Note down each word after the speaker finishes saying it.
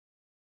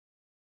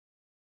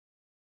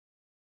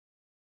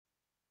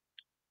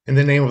In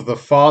the name of the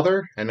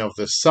Father, and of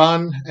the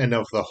Son, and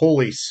of the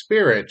Holy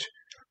Spirit.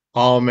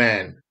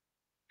 Amen.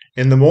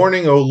 In the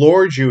morning, O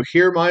Lord, you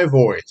hear my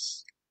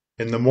voice.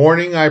 In the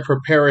morning I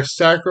prepare a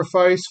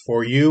sacrifice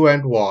for you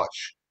and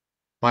watch.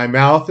 My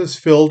mouth is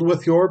filled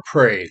with your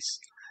praise,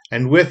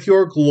 and with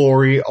your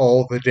glory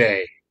all the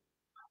day.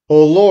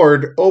 O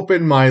Lord,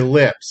 open my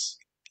lips,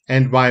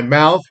 and my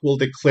mouth will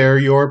declare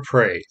your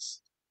praise.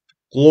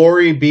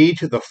 Glory be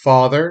to the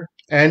Father,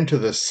 and to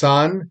the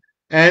Son,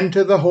 and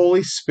to the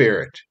Holy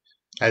Spirit,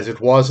 as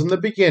it was in the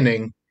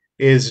beginning,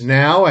 is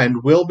now,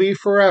 and will be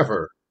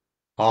forever.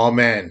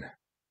 Amen.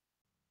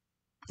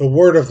 The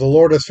word of the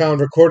Lord is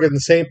found recorded in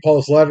St.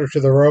 Paul's letter to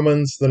the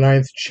Romans, the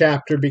 9th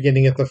chapter,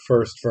 beginning at the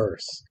 1st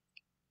verse.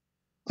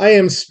 I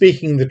am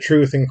speaking the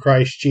truth in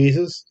Christ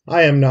Jesus.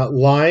 I am not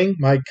lying.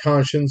 My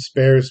conscience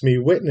bears me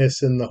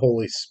witness in the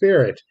Holy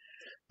Spirit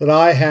that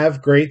I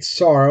have great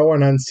sorrow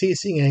and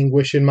unceasing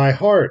anguish in my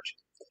heart.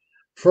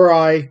 For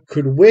I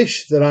could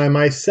wish that I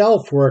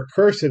myself were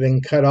accursed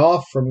and cut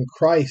off from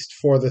Christ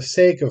for the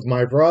sake of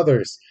my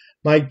brothers,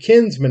 my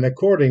kinsmen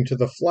according to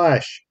the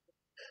flesh.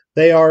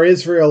 They are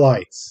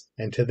Israelites,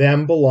 and to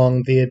them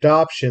belong the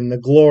adoption, the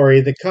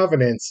glory, the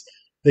covenants,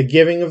 the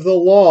giving of the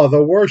law,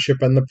 the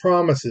worship, and the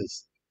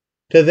promises.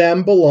 To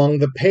them belong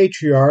the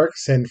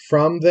patriarchs, and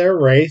from their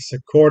race,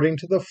 according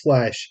to the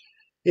flesh,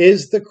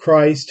 is the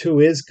Christ who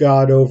is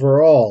God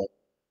over all,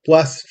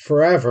 blessed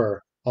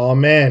forever.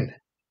 Amen.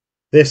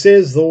 This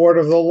is the word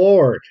of the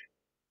Lord.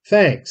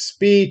 Thanks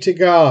be to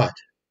God.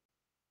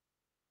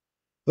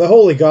 The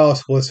Holy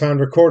Gospel is found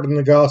recorded in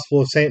the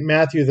Gospel of St.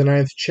 Matthew, the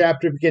 9th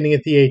chapter, beginning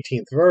at the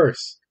 18th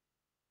verse.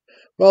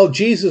 While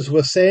Jesus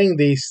was saying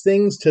these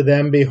things to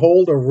them,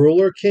 behold, a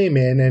ruler came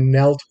in and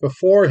knelt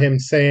before him,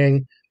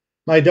 saying,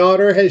 My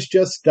daughter has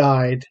just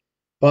died,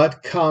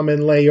 but come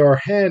and lay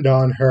your hand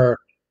on her,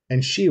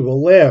 and she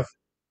will live.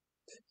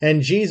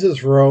 And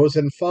Jesus rose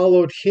and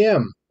followed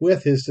him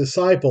with his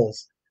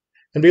disciples.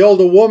 And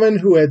behold, a woman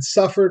who had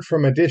suffered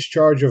from a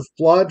discharge of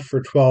blood for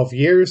 12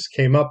 years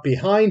came up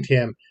behind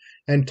him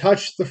and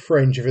touched the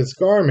fringe of his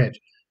garment.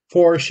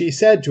 For she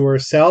said to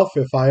herself,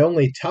 If I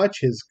only touch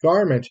his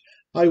garment,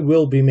 I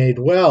will be made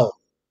well.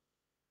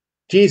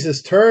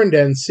 Jesus turned,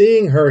 and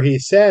seeing her, he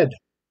said,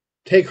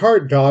 Take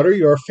heart, daughter,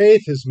 your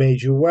faith has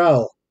made you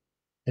well.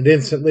 And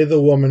instantly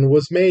the woman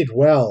was made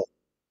well.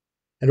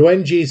 And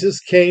when Jesus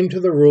came to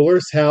the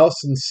ruler's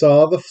house and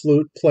saw the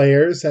flute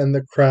players and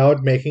the crowd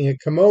making a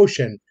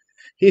commotion,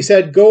 he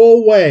said,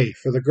 Go away,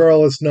 for the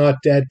girl is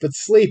not dead, but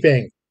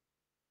sleeping.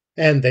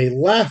 And they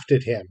laughed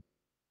at him.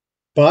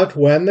 But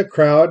when the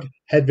crowd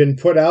had been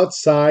put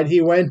outside, he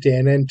went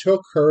in and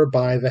took her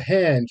by the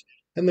hand,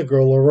 and the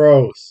girl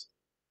arose.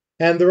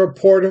 And the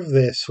report of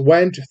this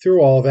went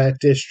through all that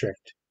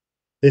district.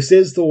 This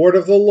is the word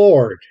of the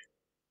Lord.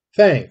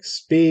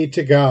 Thanks be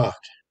to God.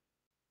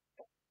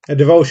 A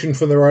devotion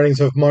from the writings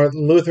of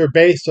Martin Luther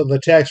based on the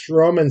text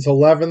Romans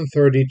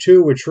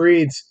 11:32, which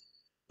reads,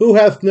 Who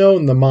hath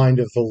known the mind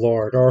of the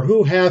Lord, or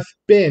who hath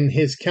been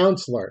his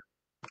counselor?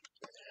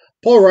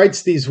 Paul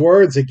writes these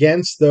words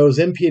against those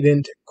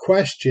impudent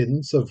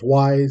questions of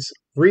wise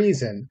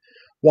reason,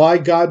 why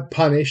God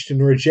punished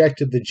and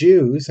rejected the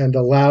Jews and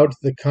allowed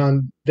the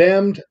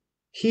condemned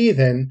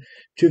heathen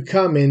to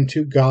come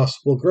into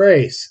gospel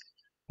grace,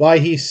 why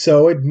he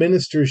so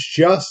administers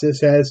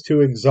justice as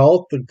to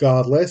exalt the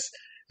godless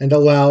and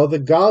allow the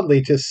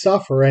godly to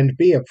suffer and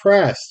be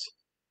oppressed,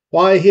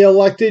 why he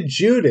elected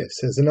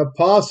Judas as an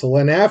apostle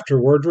and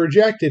afterward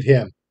rejected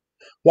him,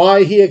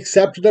 why he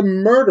accepted a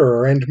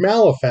murderer and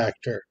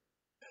malefactor.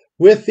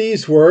 With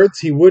these words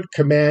he would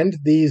command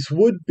these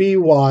would-be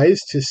wise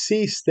to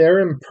cease their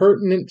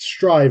impertinent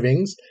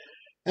strivings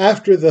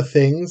after the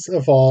things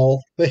of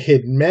all the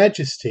hidden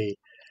majesty,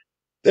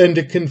 and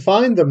to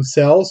confine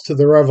themselves to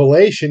the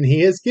revelation he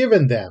has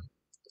given them.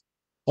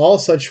 All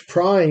such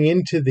prying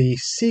into the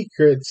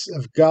secrets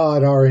of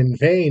God are in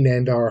vain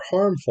and are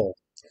harmful.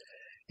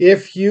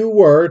 If you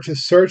were to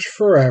search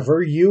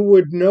forever, you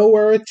would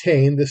nowhere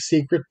attain the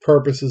secret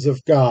purposes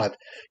of God,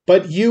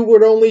 but you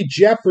would only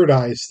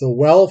jeopardize the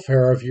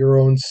welfare of your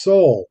own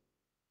soul.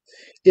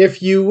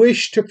 If you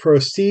wish to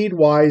proceed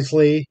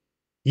wisely,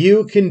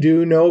 you can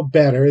do no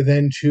better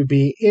than to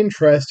be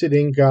interested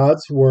in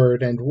God's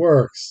word and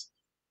works.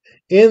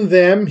 In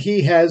them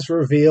he has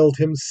revealed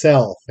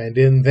himself, and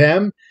in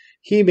them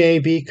he may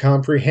be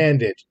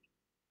comprehended.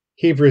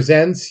 He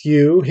presents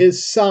you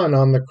his Son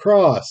on the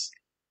cross.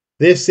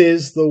 This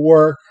is the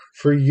work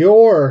for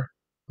your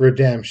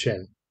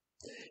redemption.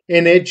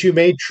 In it you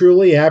may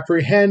truly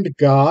apprehend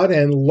God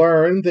and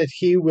learn that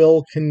he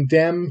will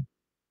condemn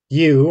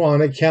you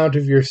on account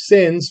of your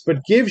sins,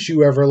 but gives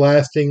you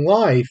everlasting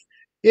life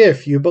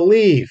if you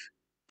believe.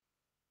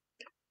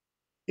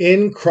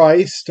 In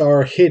Christ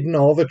are hidden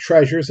all the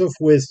treasures of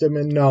wisdom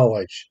and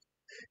knowledge.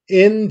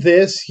 In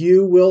this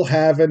you will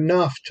have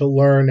enough to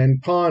learn and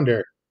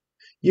ponder.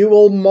 You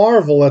will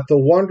marvel at the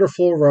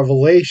wonderful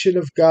revelation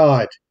of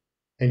God,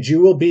 and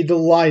you will be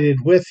delighted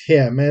with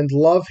him and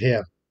love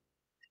him.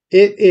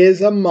 It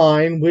is a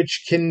mine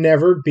which can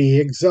never be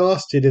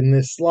exhausted in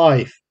this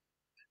life.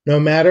 no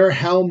matter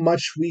how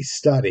much we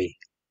study.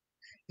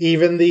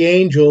 Even the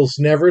angels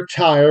never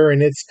tire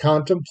in its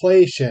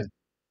contemplation,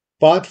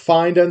 but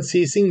find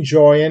unceasing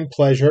joy and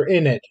pleasure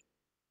in it.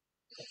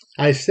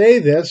 I say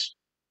this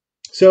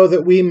so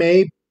that we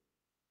may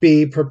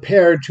be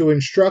prepared to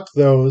instruct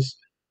those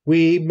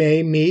we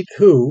may meet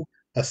who,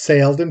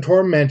 assailed and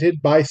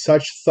tormented by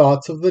such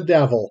thoughts of the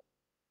devil,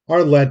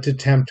 are led to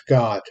tempt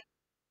God.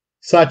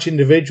 Such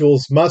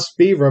individuals must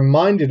be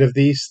reminded of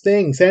these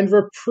things and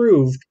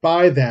reproved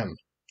by them.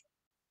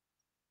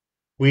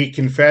 We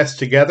confess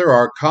together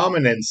our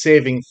common and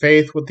saving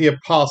faith with the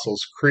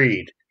Apostles'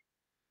 Creed.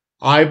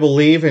 I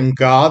believe in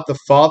God the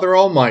Father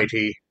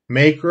Almighty,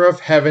 maker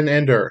of heaven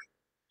and earth,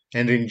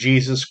 and in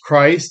Jesus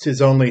Christ,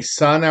 his only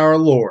Son, our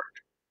Lord,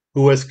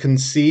 who was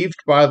conceived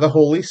by the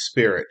Holy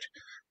Spirit,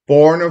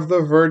 born of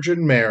the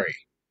Virgin Mary,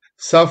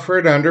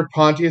 suffered under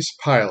Pontius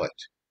Pilate,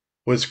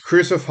 was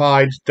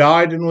crucified,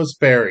 died, and was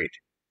buried.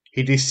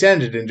 He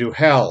descended into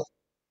hell.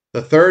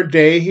 The third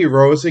day he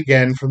rose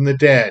again from the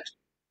dead.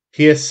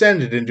 He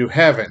ascended into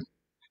heaven,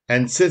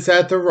 and sits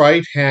at the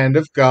right hand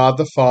of God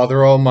the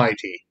Father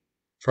Almighty.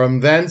 From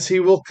thence he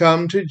will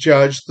come to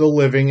judge the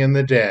living and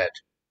the dead.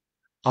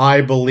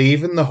 I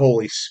believe in the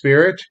Holy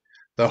Spirit,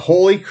 the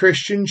holy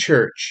Christian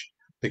Church,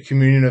 the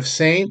communion of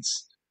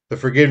saints, the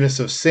forgiveness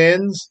of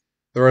sins,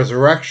 the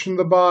resurrection of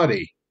the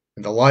body,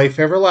 and the life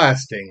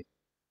everlasting.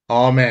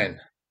 Amen.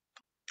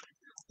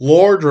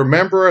 Lord,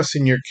 remember us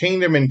in your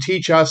kingdom and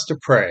teach us to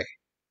pray.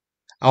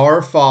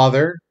 Our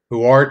Father,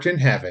 who art in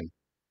heaven,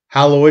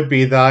 hallowed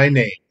be thy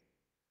name.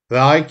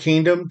 Thy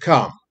kingdom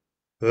come,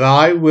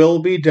 thy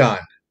will be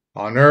done,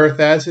 on earth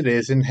as it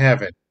is in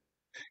heaven.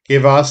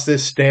 Give us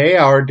this day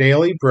our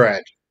daily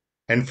bread,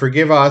 and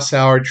forgive us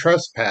our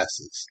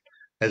trespasses,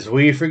 as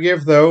we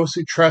forgive those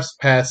who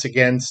trespass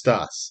against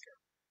us.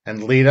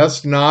 And lead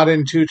us not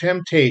into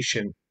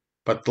temptation,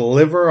 but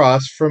deliver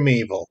us from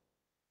evil.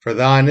 For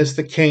thine is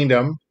the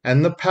kingdom,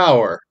 and the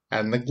power,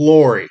 and the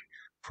glory,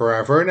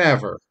 forever and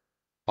ever.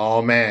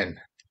 Amen.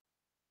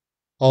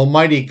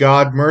 Almighty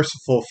God,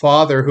 merciful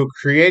Father, who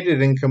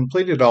created and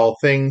completed all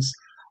things,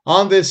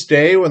 on this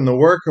day when the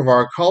work of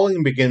our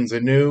calling begins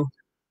anew,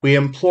 we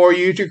implore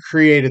you to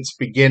create its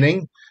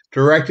beginning,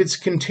 direct its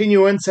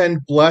continuance, and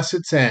bless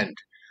its end,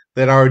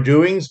 that our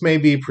doings may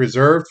be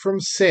preserved from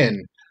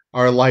sin,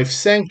 our life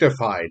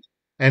sanctified,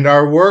 and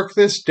our work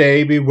this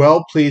day be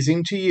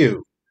well-pleasing to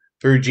you.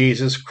 Through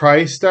Jesus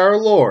Christ our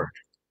Lord.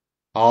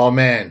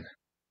 Amen.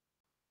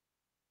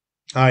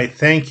 I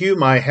thank you,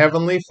 my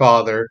heavenly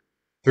Father,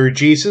 through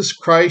Jesus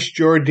Christ,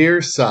 your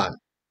dear Son,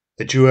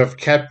 that you have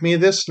kept me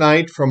this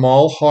night from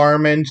all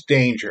harm and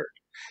danger,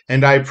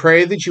 and I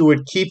pray that you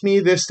would keep me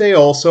this day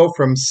also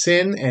from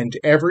sin and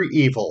every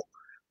evil,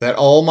 that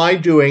all my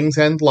doings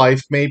and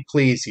life may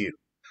please you.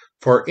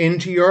 For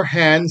into your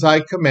hands I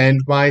commend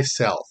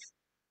myself,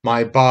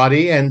 my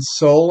body and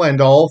soul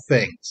and all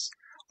things.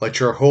 Let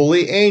your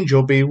holy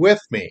angel be with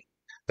me,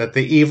 that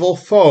the evil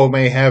foe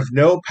may have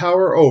no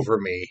power over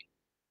me.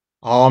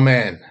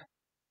 Amen.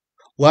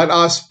 Let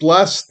us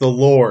bless the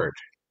Lord.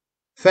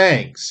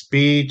 Thanks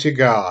be to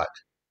God.